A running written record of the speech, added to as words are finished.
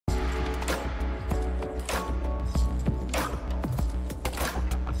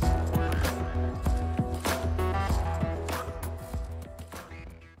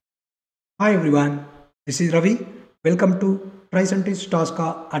Hi everyone, this is Ravi. Welcome to TRICENTIS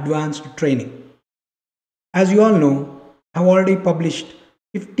Tosca Advanced Training. As you all know, I've already published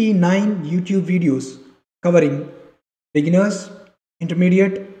 59 YouTube videos covering beginners,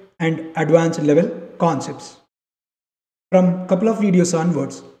 intermediate, and advanced level concepts. From a couple of videos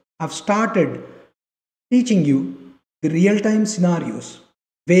onwards, I've started teaching you the real-time scenarios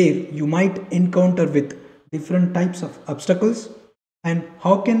where you might encounter with different types of obstacles and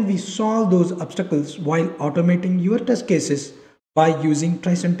how can we solve those obstacles while automating your test cases by using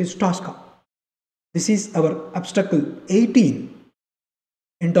TRICENTIS Tosca. This is our obstacle 18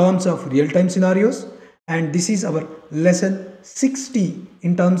 in terms of real-time scenarios, and this is our lesson 60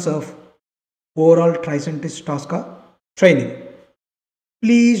 in terms of overall TRICENTIS Tosca training.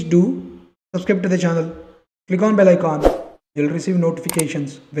 Please do subscribe to the channel, click on bell icon, you'll receive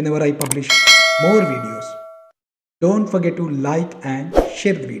notifications whenever I publish more videos. Don't forget to like and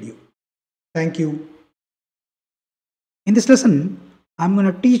share the video. Thank you. In this lesson, I'm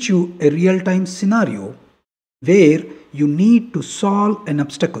going to teach you a real-time scenario where you need to solve an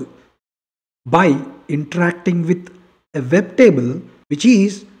obstacle by interacting with a web table which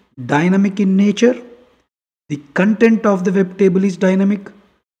is dynamic in nature. The content of the web table is dynamic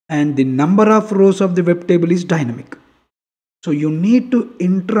and the number of rows of the web table is dynamic. So you need to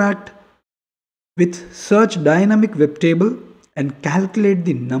interact with such dynamic web table and calculate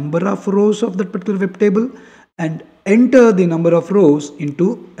the number of rows of that particular web table and enter the number of rows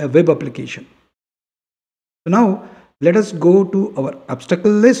into a web application. So now let us go to our obstacle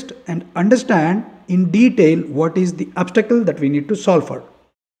list and understand in detail what is the obstacle that we need to solve for.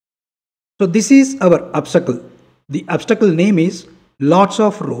 So this is our obstacle. The obstacle name is lots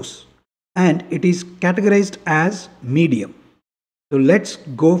of rows and it is categorized as medium. So let's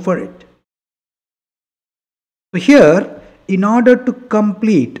go for it. So here, in order to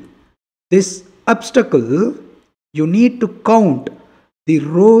complete this obstacle, you need to count the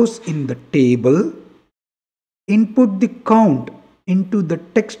rows in the table, input the count into the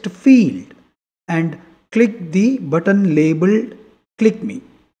text field and click the button labeled click me.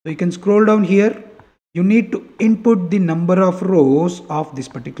 So you can scroll down here. You need to input the number of rows of this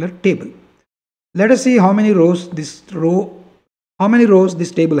particular table. Let us see how many rows this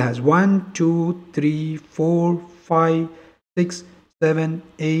table has. 1, 2, 3, 4, 5, 6, 7,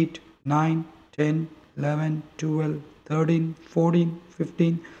 8, 9, 10, 11, 12, 13, 14,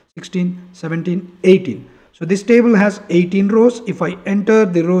 15, 16, 17, 18. So this table has 18 rows. If I enter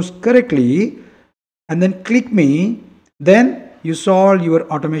the rows correctly and then click me, then you solve your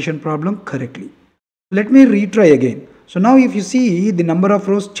automation problem correctly. Let me retry again. So now if you see, the number of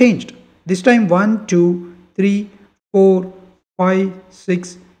rows changed. This time 1, 2, 3, 4, 5,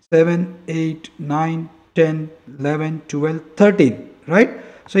 6, 7, 8, 9, 10, 11, 12, 13, right?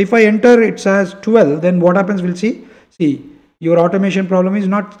 So if I enter it says 12, then what happens? We'll see. See, your automation problem is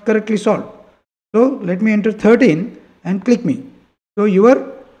not correctly solved. So let me enter 13 and click me. So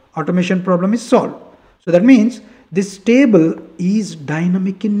your automation problem is solved. So that means this table is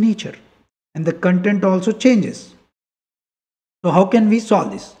dynamic in nature and the content also changes. So how can we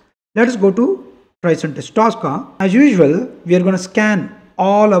solve this? Let us go to TRICENTIS Tosca. As usual, we are going to scan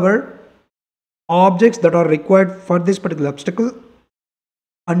all our objects that are required for this particular obstacle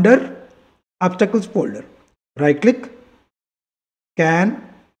under obstacles folder. Right click,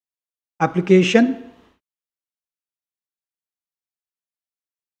 scan, application,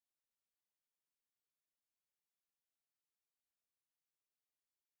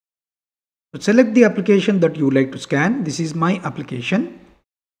 so select the application that you would like to scan. This is my application.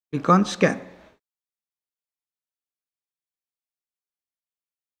 Click on scan.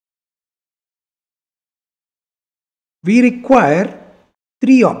 We require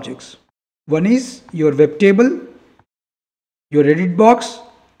 3 objects. One is your web table, your edit box,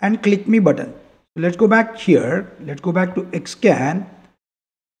 and click me button. So let's go back here. Let's go back to Xscan.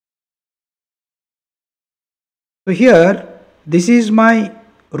 So here, this is my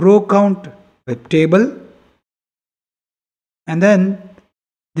row count web table, and then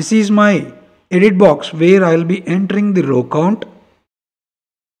this is my edit box where I will be entering the row count,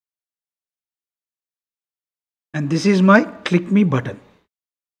 and this is my click me button.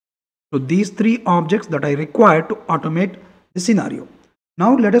 So these 3 objects that I require to automate the scenario.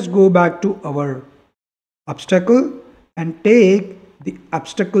 Now let us go back to our obstacle and take the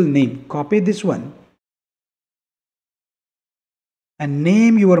obstacle name. Copy this one and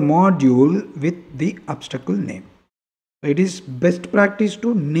name your module with the obstacle name. So it is best practice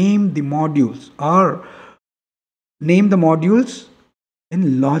to name the modules or name the modules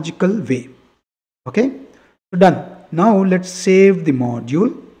in logical way. Okay, so done. Now let's save the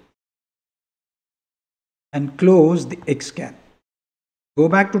module and close the Xscan. Go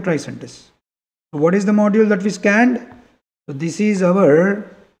back to TRICENTIS. So what is the module that we scanned? So this is our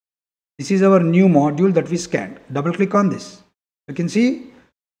new module that we scanned. Double click on this. You can see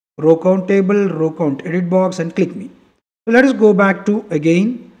RowCount table, RowCount edit box, and click me. So let us go back to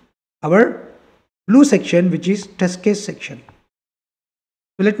again our blue section, which is test case section.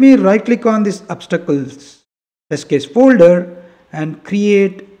 So let me right click on this obstacles test case folder and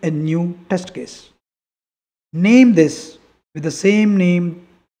create a new test case. Name this with the same name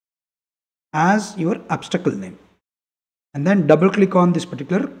as your obstacle name, and then double click on this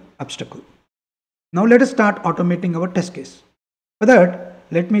particular obstacle. Now let us start automating our test case. For that,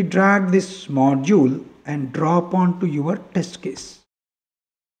 let me drag this module and drop onto your test case.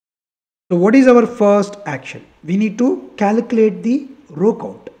 So what is our first action? We need to calculate the row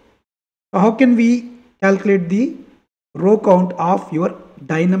count. So how can we calculate the row count of your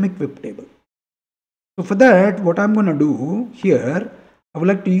dynamic web table? So for that, what I'm going to do here, I would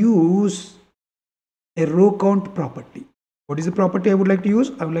like to use a row count property. What is the property I would like to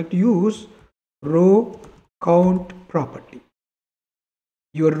use? I would like to use row count property.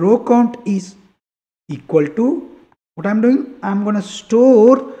 Your row count is equal to, what I'm doing, I'm going to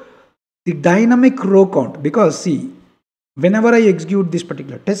store the dynamic row count, because see, whenever I execute this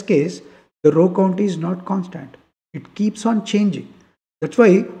particular test case, the row count is not constant. It keeps on changing. That's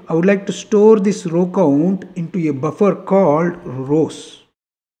why I would like to store this row count into a buffer called rows.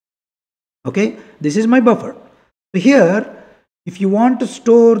 Okay, this is my buffer. So here, if you want to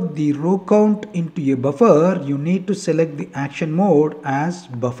store the row count into a buffer, you need to select the action mode as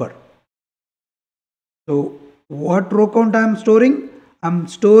buffer. So what row count I am storing? I am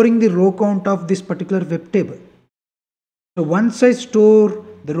storing the row count of this particular web table. So once I store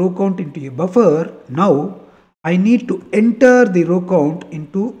the row count into a buffer, now I need to enter the row count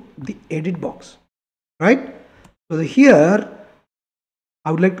into the edit box, right? So here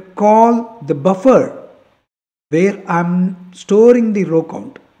I would like to call the buffer where I'm storing the row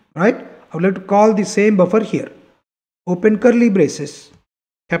count, right? I would like to call the same buffer here. Open curly braces,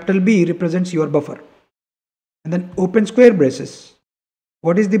 capital B represents your buffer, and then open square braces.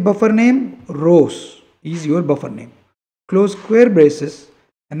 What is the buffer name? Rows is your buffer name. Close square braces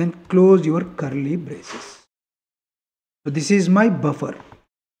and then close your curly braces. So this is my buffer.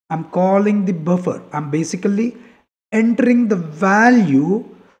 I'm calling the buffer. I'm basically entering the value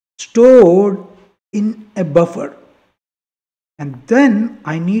stored in a buffer. And then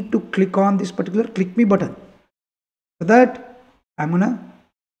I need to click on this particular click me button. For that, I'm going to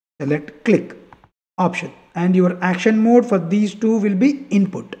select click option. And your action mode for these two will be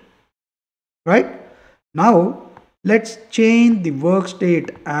input. Right? Now, let's change the work state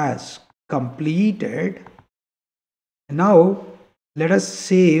as completed. Now let us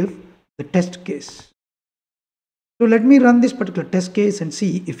save the test case. So let me run this particular test case and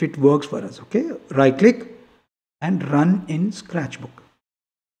see if it works for us. Okay, right click and run in Scratchbook.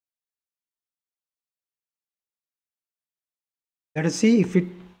 Let us see if it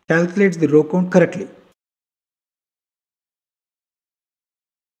calculates the row count correctly.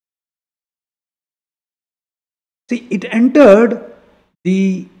 See, it entered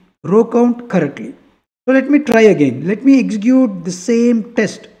the row count correctly. So let me try again. Let me execute the same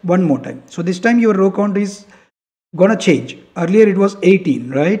test one more time. So this time your row count is gonna change. Earlier it was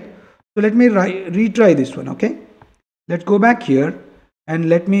 18, right? So let me retry this one, okay? Let's go back here and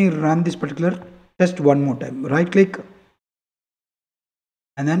let me run this particular test one more time. Right click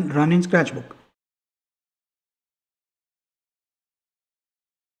and then run in Scratchbook.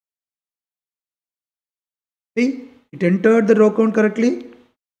 See, it entered the row count correctly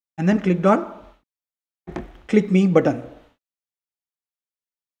and then clicked on click me button.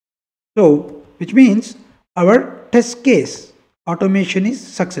 So which means our test case automation is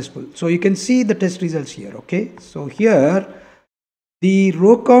successful. So you can see the test results here. Okay, so here the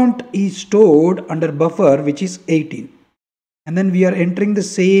row count is stored under buffer, which is 18, and then we are entering the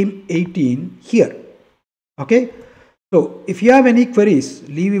same 18 here. Okay, so if you have any queries,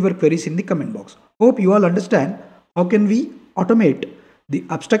 leave your queries in the comment box. Hope you all understand how can we automate the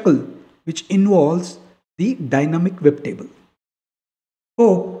obstacle which involves the dynamic web table.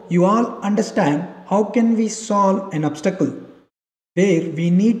 Hope you all understand how can we solve an obstacle where we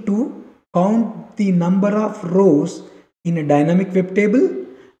need to count the number of rows in a dynamic web table,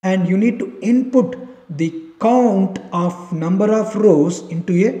 and you need to input the count of number of rows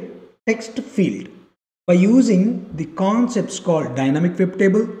into a text field by using the concepts called dynamic web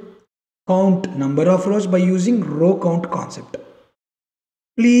table, count number of rows by using row count concept.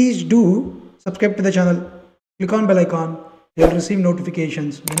 Please do subscribe to the channel, click on bell icon. You will receive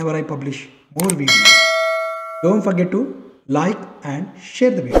notifications whenever I publish more videos. Don't forget to like and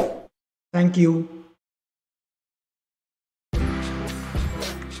share the video. Thank you.